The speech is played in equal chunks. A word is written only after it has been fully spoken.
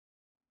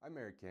I'm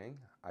Mary King.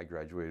 I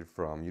graduated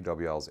from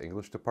UWL's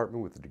English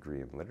department with a degree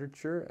in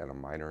literature and a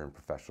minor in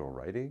professional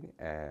writing,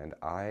 and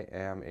I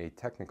am a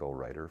technical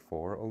writer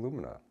for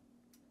Illumina.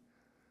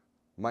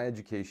 My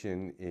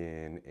education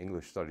in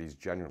English studies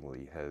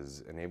generally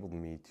has enabled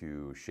me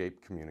to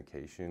shape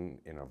communication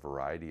in a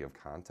variety of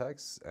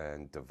contexts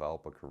and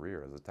develop a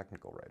career as a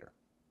technical writer.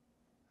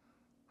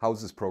 How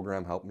has this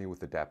program helped me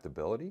with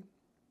adaptability?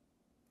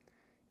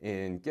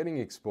 In getting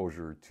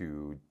exposure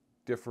to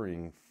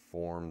differing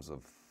forms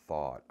of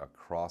thought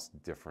across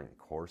different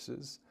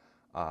courses,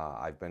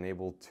 I've been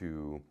able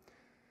to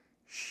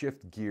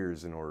shift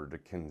gears in order to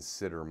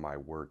consider my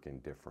work in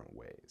different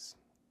ways.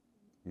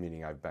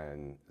 Meaning I've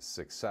been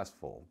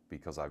successful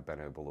because I've been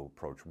able to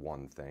approach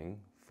one thing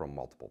from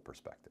multiple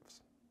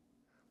perspectives.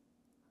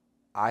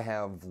 I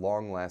have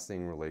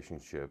long-lasting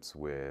relationships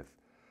with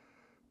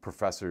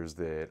professors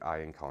that I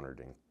encountered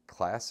in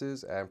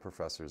classes and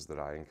professors that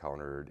I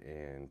encountered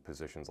in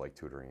positions like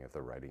tutoring at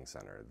the Writing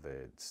Center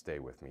that stay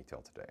with me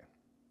till today.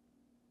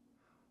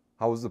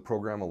 How has the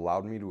program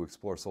allowed me to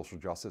explore social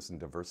justice and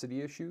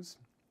diversity issues?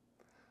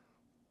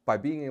 By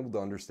being able to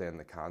understand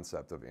the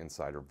concept of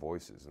insider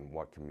voices and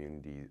what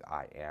community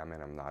I am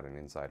and am not an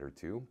insider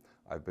to,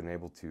 I've been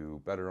able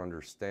to better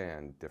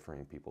understand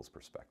differing people's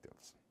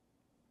perspectives.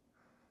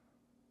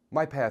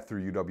 My path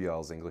through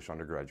UWL's English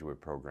undergraduate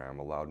program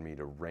allowed me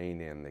to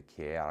rein in the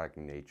chaotic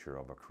nature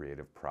of a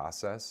creative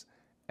process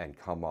and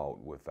come out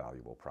with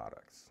valuable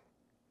products.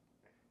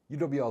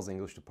 UWL's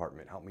English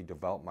department helped me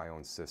develop my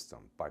own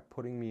system by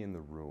putting me in the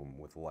room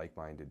with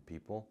like-minded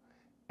people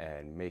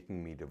and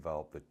making me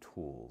develop the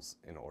tools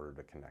in order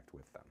to connect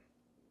with them.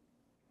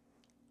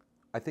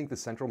 I think the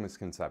central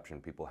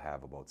misconception people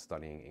have about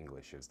studying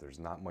English is there's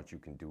not much you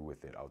can do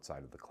with it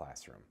outside of the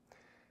classroom.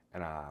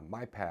 And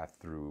my path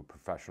through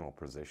professional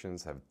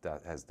positions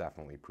has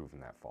definitely proven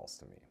that false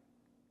to me.